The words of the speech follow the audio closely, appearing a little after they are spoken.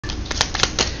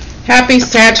Happy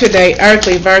Saturday,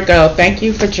 Earthly Virgo. Thank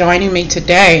you for joining me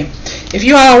today. If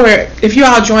you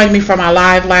all joined me for my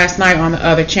live last night on the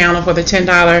other channel for the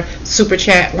 $10 super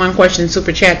chat, one question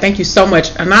super chat, thank you so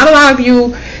much. Not a lot of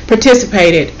you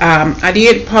participated. I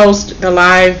did post the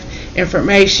live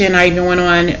information. I even went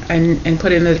on and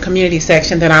put in the community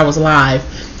section that I was live.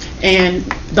 And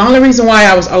the only reason why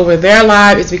I was over there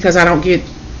live is because I don't get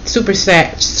super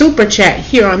chat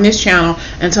here on this channel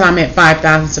until I'm at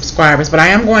 5,000 subscribers. But I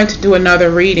am going to do another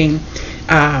reading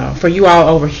for you all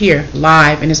over here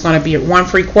live, and it's going to be one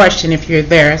free question if you're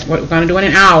there. It's what we're going to do in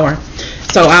an hour,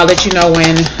 so I'll let you know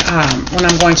when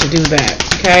I'm going to do that.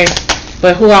 Okay,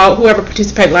 but whoever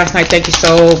participated last night, thank you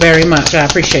so very much. I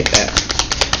appreciate that.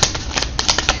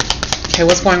 Okay,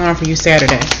 what's going on for you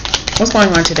Saturday? What's going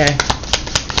on today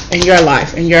in your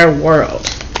life, in your world?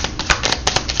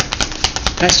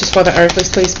 That's just for the earthly,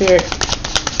 please, Spirit.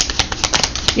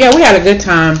 Yeah, we had a good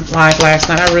time live last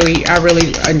night. I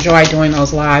really enjoy doing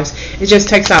those lives. It just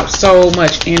takes out so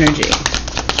much energy.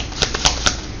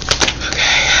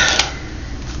 Okay.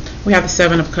 We have the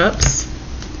Seven of Cups,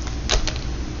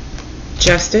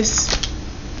 Justice,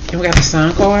 and we got the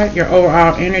Sun card. Your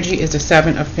overall energy is the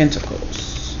Seven of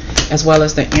Pentacles, as well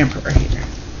as the Emperor here.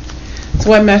 So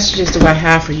what messages do I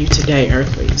have for you today,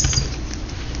 Earthlies?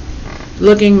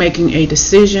 Making a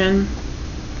decision.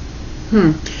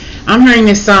 I'm hearing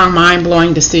this song,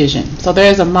 mind-blowing decision. So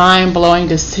there's a mind-blowing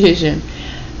decision,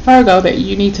 Virgo, that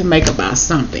you need to make about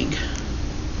something.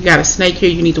 You got a snake here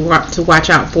you need to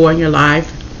watch out for in your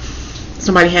life.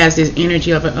 Somebody has this energy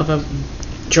of a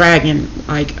dragon,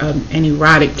 like an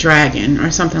erotic dragon or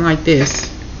something like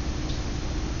this.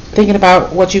 Thinking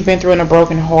about what you've been through in a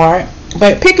broken heart.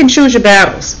 But pick and choose your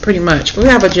battles, pretty much. We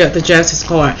have the Justice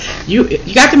card. You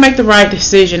got to make the right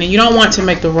decision, and you don't want to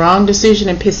make the wrong decision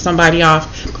and piss somebody off,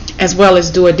 as well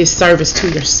as do a disservice to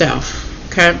yourself.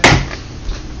 Okay.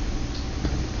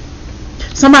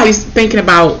 Somebody's thinking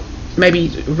about maybe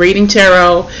reading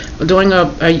tarot, doing a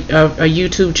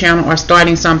YouTube channel, or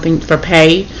starting something for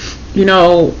pay. You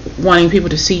know, wanting people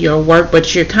to see your work,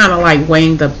 but you're kind of like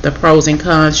weighing the pros and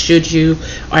cons. Should you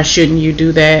or shouldn't you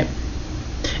do that?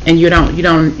 And you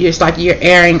don't, it's like you're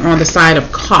erring on the side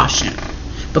of caution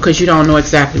because you don't know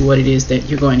exactly what it is that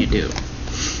you're going to do.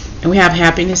 And we have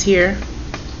happiness here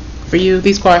for you.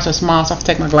 These cards are small, so I have to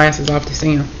take my glasses off to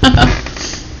see them.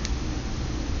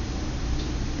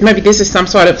 Maybe this is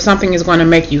something is going to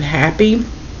make you happy.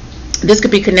 This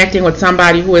could be connecting with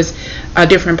somebody who is a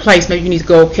different place. Maybe you need to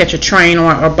go catch a train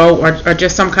or a boat or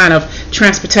just some kind of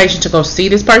transportation to go see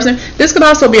this person. This could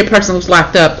also be a person who's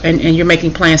locked up and you're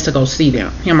making plans to go see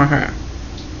them, him or her.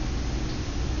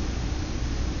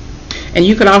 And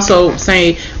you could also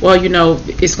say, well, you know,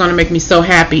 it's going to make me so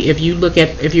happy if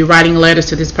you're writing letters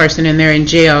to this person and they're in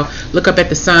jail. Look up at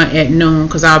the sun at noon,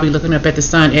 because I'll be looking up at the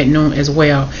sun at noon as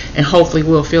well. And hopefully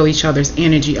we'll feel each other's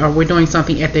energy, or we're doing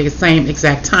something at the same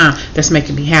exact time that's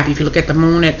making me happy. If you look at the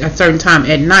moon at a certain time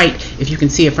at night, if you can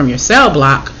see it from your cell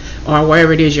block or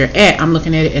wherever it is you're at, I'm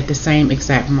looking at it at the same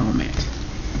exact moment.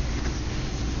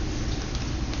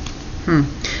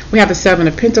 We have the Seven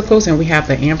of Pentacles and we have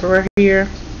the Emperor here.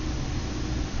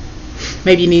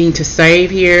 Maybe needing to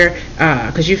save here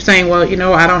because you're saying, well, you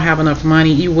know, I don't have enough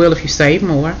money. You will if you save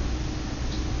more.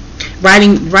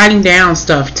 Writing down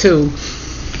stuff too.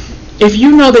 If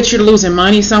you know that you're losing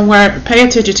money somewhere, pay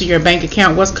attention to your bank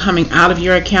account. What's coming out of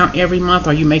your account every month?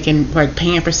 Are you making, like,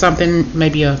 paying for something,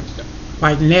 maybe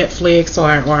like Netflix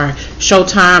or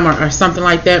Showtime or something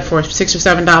like that for $6 or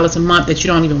 $7 a month that you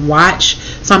don't even watch?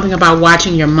 Something about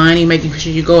watching your money, making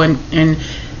sure you go and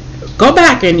go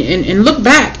back and look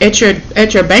back at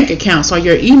your bank accounts or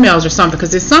your emails or something,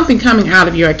 because there's something coming out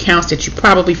of your accounts that you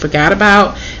probably forgot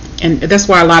about, and that's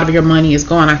why a lot of your money is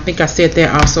gone. I think I said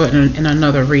that also in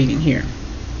another reading here.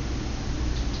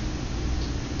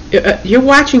 You're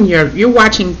watching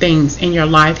things in your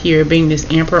life here, being this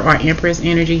Emperor or Empress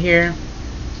energy here,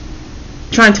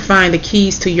 trying to find the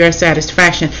keys to your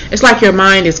satisfaction. It's like your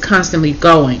mind is constantly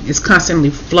going, it's constantly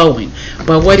flowing,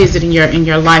 but what is it in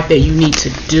your life that you need to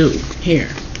do here?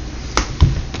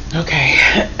 Okay.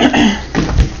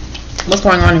 What's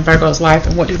going on in Virgo's life,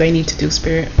 and what do they need to do,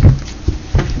 Spirit?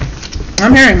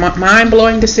 I'm hearing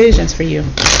mind-blowing decisions for you.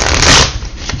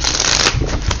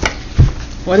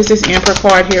 What is this Emperor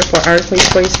card here for Earthly,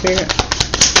 please, Spirit?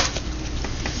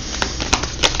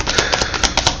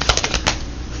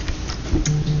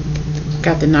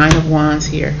 Got the Nine of Wands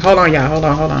here. Hold on, y'all.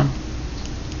 Hold on.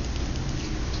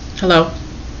 Hello?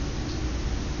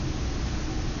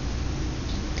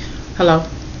 Hello?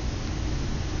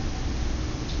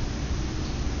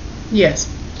 Yes.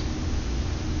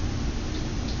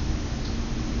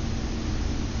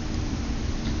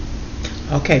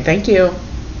 Okay, thank you.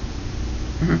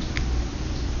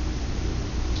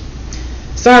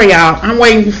 Sorry, y'all. I'm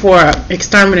waiting for an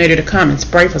exterminator to come and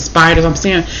spray for spiders. I'm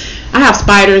seeing, I have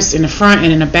spiders in the front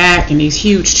and in the back, and these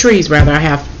huge trees. Rather, I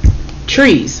have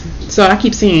trees. So I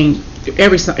keep seeing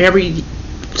every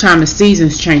time the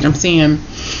seasons change, I'm seeing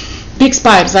big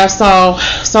spiders. I saw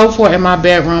so far in my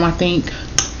bedroom, I think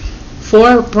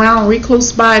 4 brown recluse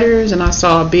spiders, and I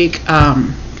saw a big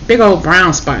old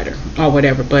brown spider or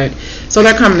whatever. But so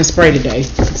they're coming to spray today.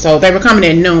 So they were coming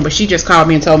at noon, but she just called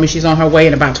me and told me she's on her way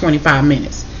in about 25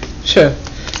 minutes. Sure.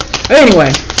 But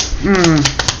anyway,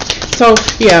 so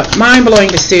yeah, mind-blowing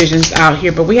decisions out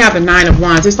here. But we have the 9 of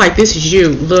Wands. It's like this is you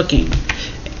looking.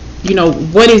 You know,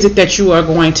 what is it that you are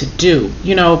going to do?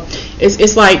 You know,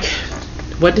 it's like,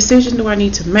 what decision do I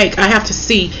need to make? I have to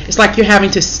see. It's like you're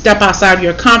having to step outside of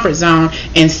your comfort zone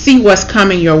and see what's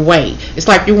coming your way. It's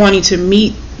like you're wanting to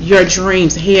meet your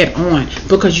dreams head on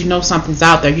because you know something's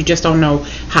out there. You just don't know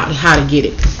how to get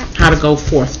it, how to go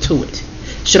forth to it.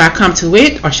 Should I come to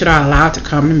it, or should I allow it to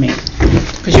come to me?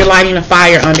 Because you're lighting a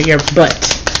fire under your butt.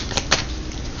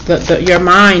 Your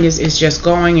mind is just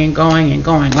going and going and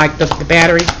going, like the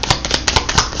battery.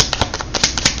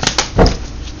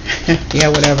 Yeah,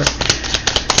 whatever.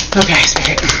 Okay,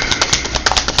 Spirit.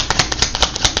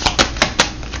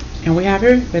 And we have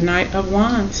here the Knight of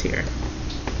Wands here.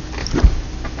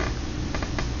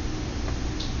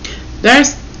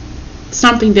 There's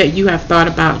something that you have thought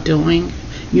about doing.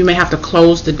 You may have to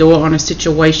close the door on a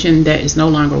situation that is no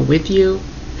longer with you.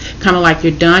 Kind of like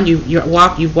you're done. You've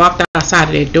walked outside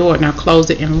of that door. Now close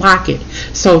it and lock it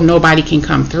so nobody can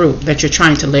come through that you're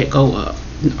trying to let go of.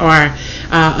 Or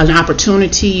an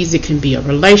opportunities. It can be a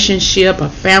relationship, a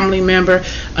family member,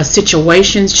 a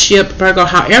situationship, Virgo.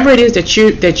 However it is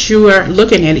that you are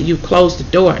looking at it, you close the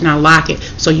door. Now lock it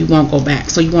so you won't go back.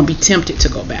 So you won't be tempted to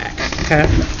go back. Okay.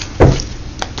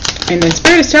 And then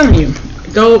Spirit is telling you,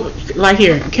 go, like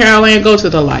here, Carol Ann, go to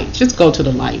the light. Just go to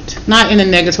the light. Not in a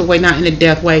negative way, not in a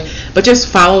death way, but just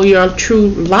follow your true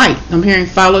light. I'm hearing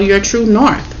follow your true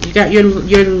north. You got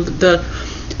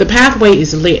the pathway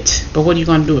is lit, but what are you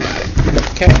going to do about it?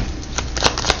 Okay.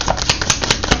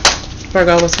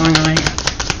 Virgo, what's going on here?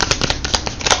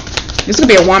 This could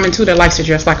be a woman too that likes to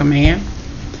dress like a man.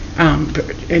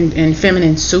 In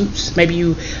feminine suits. Maybe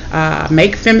you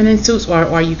make feminine suits,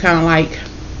 or you kind of like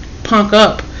punk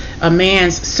up a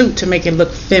man's suit to make it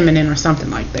look feminine or something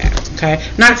like that. Okay,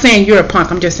 not saying you're a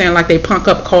punk, I'm just saying like they punk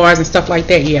up cars and stuff like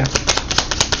that. Yeah.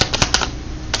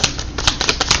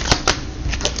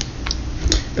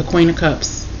 The Queen of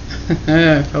Cups.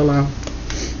 Hold on.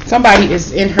 Somebody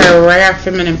is in her rare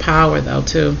feminine power though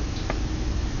too.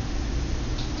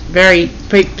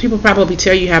 People probably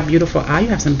tell you have beautiful eyes. You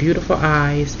have some beautiful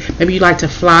eyes. Maybe you like to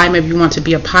fly. Maybe you want to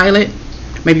be a pilot.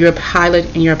 Maybe you're a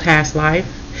pilot in your past life.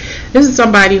 This is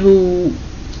somebody who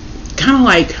kind of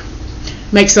like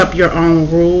makes up your own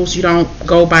rules. You don't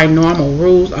go by normal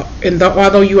rules. And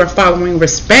although you are following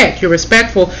respect, you're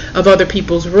respectful of other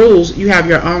people's rules, you have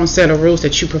your own set of rules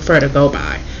that you prefer to go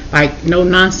by. Like no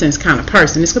nonsense kind of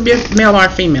person. This could be a male or a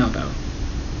female though.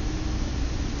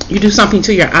 You do something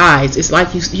to your eyes. It's like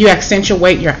you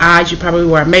accentuate your eyes. You probably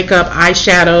wear makeup,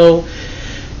 eyeshadow.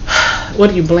 What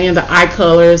do you blend the eye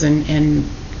colors and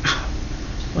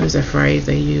what is that phrase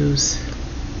they use?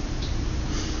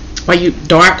 Why you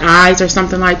dark eyes or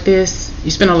something like this.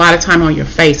 You spend a lot of time on your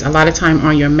face, a lot of time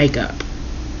on your makeup.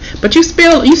 But you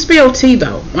spill tea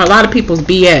though. A lot of people's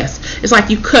BS. It's like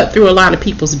you cut through a lot of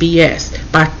people's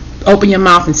BS by opening your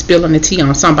mouth and spilling the tea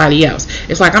on somebody else.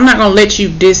 It's like I'm not gonna let you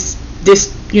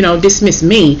dismiss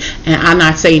me and I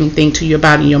not say anything to you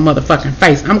about it in your motherfucking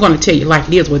face. I'm gonna tell you like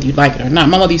it is, whether you like it or not.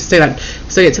 My mother used to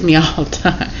say it to me all the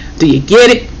time. Do you get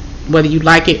it? Whether you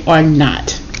like it or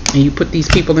not. And you put these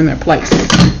people in their place.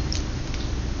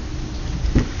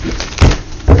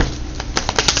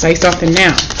 Say something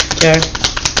now. Okay.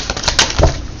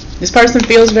 This person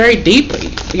feels very deeply.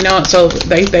 You know, so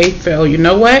they feel, you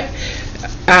know what?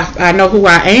 I know who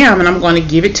I am and I'm going to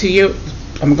give it to you.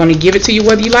 I'm going to give it to you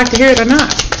whether you like to hear it or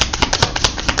not.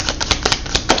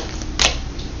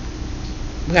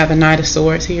 We have the Knight of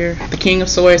Swords here, the King of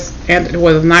Swords, and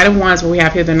the Knight of Wands, but we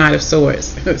have here the Knight of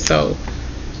Swords. So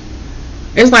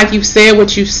it's like you've said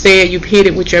what you said, you've hit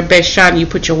it with your best shot, and you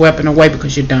put your weapon away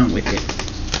because you're done with it.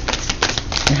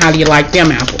 And how do you like them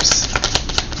apples?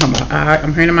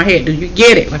 I'm hearing in my head, do you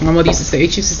get it? Like my mother used to say,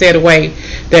 it used to say the way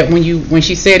that when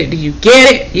she said it, do you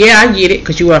get it? Yeah, I get it,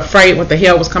 because you were afraid what the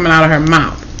hell was coming out of her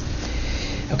mouth.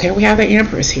 Okay, we have the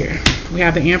Empress here. We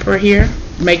have the Emperor here,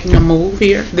 making a move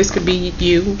here. This could be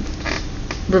you.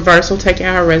 Reversal, take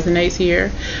out how it resonates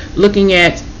here. Looking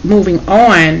at moving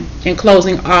on and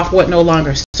closing off what no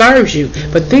longer serves you.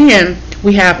 But then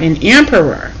we have an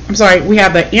emperor. I'm sorry, we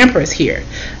have the empress here.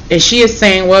 And she is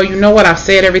saying, well, you know what? I've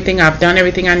said everything. I've done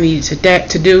everything I needed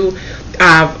to do.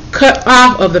 I've cut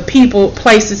off of the people,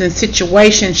 places, and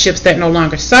situationships that no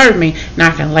longer serve me. Now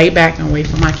I can lay back and wait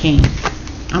for my king.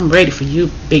 I'm ready for you,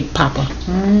 Big Papa.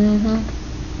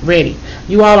 Ready.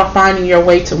 You all are finding your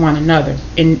way to one another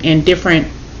in different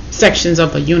sections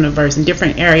of the universe, in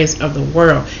different areas of the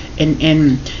world,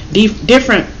 in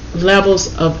different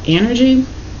levels of energy.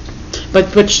 But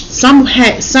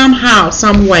somehow,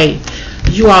 some way,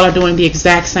 you all are doing the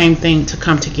exact same thing to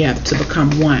come together, to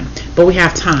become one. But we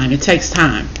have time. It takes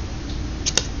time.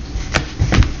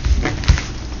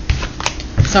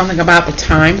 Something about the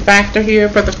time factor here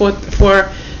for the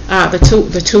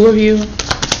two of you.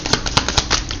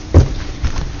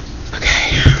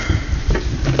 Okay.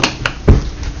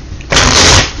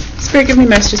 Spirit, give me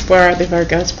messages for the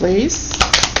Virgos, please.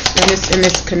 In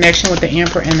this connection with the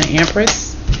Emperor and the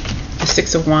Empress. The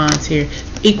Six of Wands here.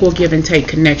 Equal give and take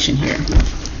connection here.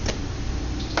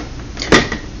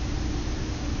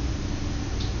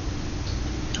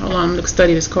 Hold on, I'm going to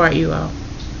study this card, you all.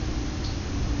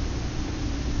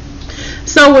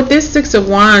 So with this Six of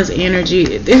Wands energy,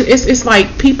 it's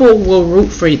like people will root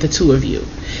for the two of you.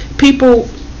 People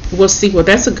will see, well,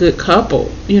 that's a good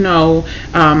couple. You know,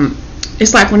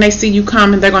 it's like when they see you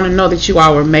coming, they're going to know that you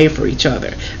all were made for each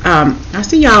other. I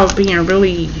see y'all being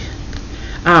really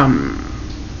a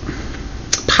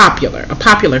popular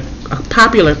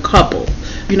couple.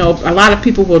 You know, a lot of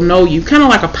people will know you, kind of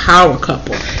like a power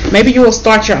couple. Maybe you will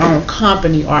start your own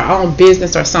company or own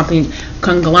business or something,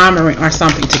 conglomerate or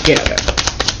something together.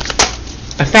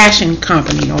 A fashion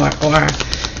company or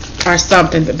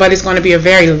something, but it's going to be a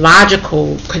very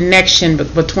logical connection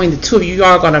between the two of you. You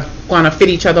all are going to fit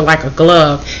each other like a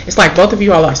glove. It's like both of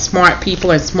you all are smart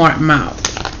people and smart mouths.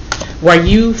 Where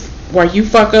you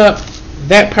fuck up,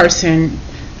 that person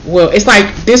will. It's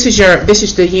like this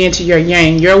is the yin to your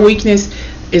yang. Your weakness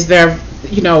is there.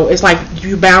 You know, it's like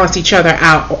you balance each other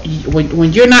out.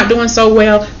 When you're not doing so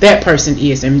well, that person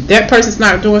is, and that person's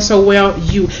not doing so well,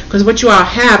 because what you all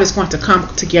have is going to come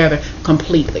together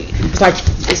completely.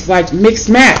 It's like mixed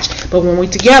match, but when we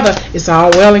together, it's all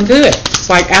well and good. It's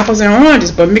like apples and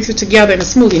oranges, but mix it together in a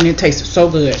smoothie and it tastes so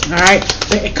good. All right,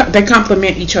 they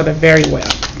complement each other very well.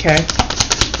 Okay.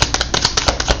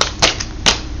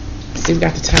 See, we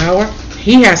got the Tower.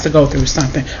 He has to go through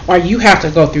something, or you have to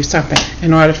go through something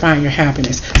in order to find your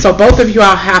happiness. So both of you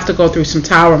all have to go through some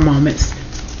Tower moments,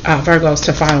 Virgos,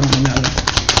 to find one another,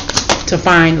 to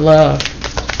find love,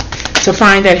 to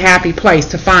find that happy place,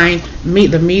 to find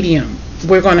the medium.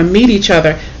 We're going to meet each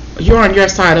other. You're on your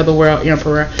side of the world,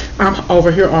 Emperor. I'm over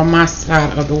here on my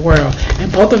side of the world.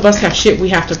 And both of us have shit we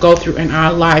have to go through in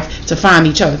our life to find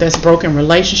each other. That's broken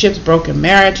relationships, broken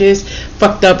marriages,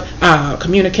 fucked up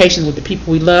communications with the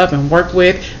people we love and work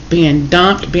with, being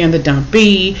dumped, being the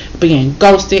dumpee, being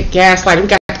ghosted, gaslighted. We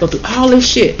got to go through all this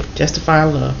shit just to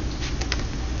find love.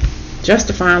 Just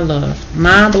to find love.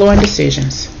 Mind-blowing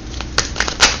decisions.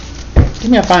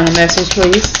 Give me a final message,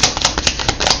 please,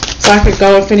 so I could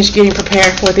go and finish getting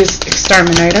prepared for this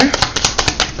exterminator.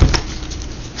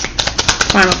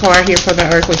 Final card here for the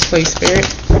Earthly Please, Spirit.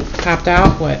 Popped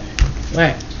out. What?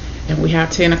 And we have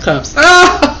 10 of Cups.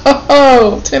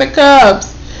 Oh, 10 of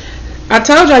Cups. I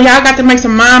told y'all got to make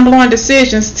some mind-blowing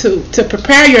decisions to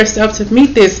prepare yourself to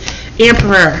meet this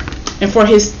Emperor and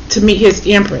to meet his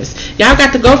Empress. Y'all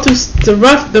got to go through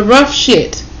the rough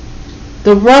shit.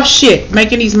 The rough shit.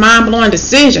 Making these mind-blowing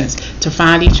decisions to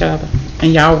find each other.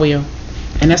 And y'all will.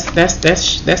 And that's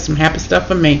some happy stuff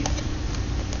for me.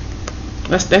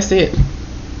 That's it.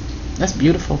 That's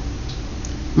beautiful.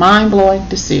 Mind-blowing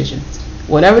decisions.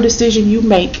 Whatever decision you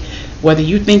make, whether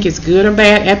you think it's good or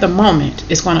bad at the moment,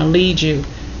 it's going to lead you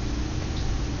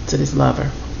to this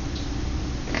lover.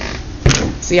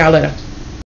 See y'all later.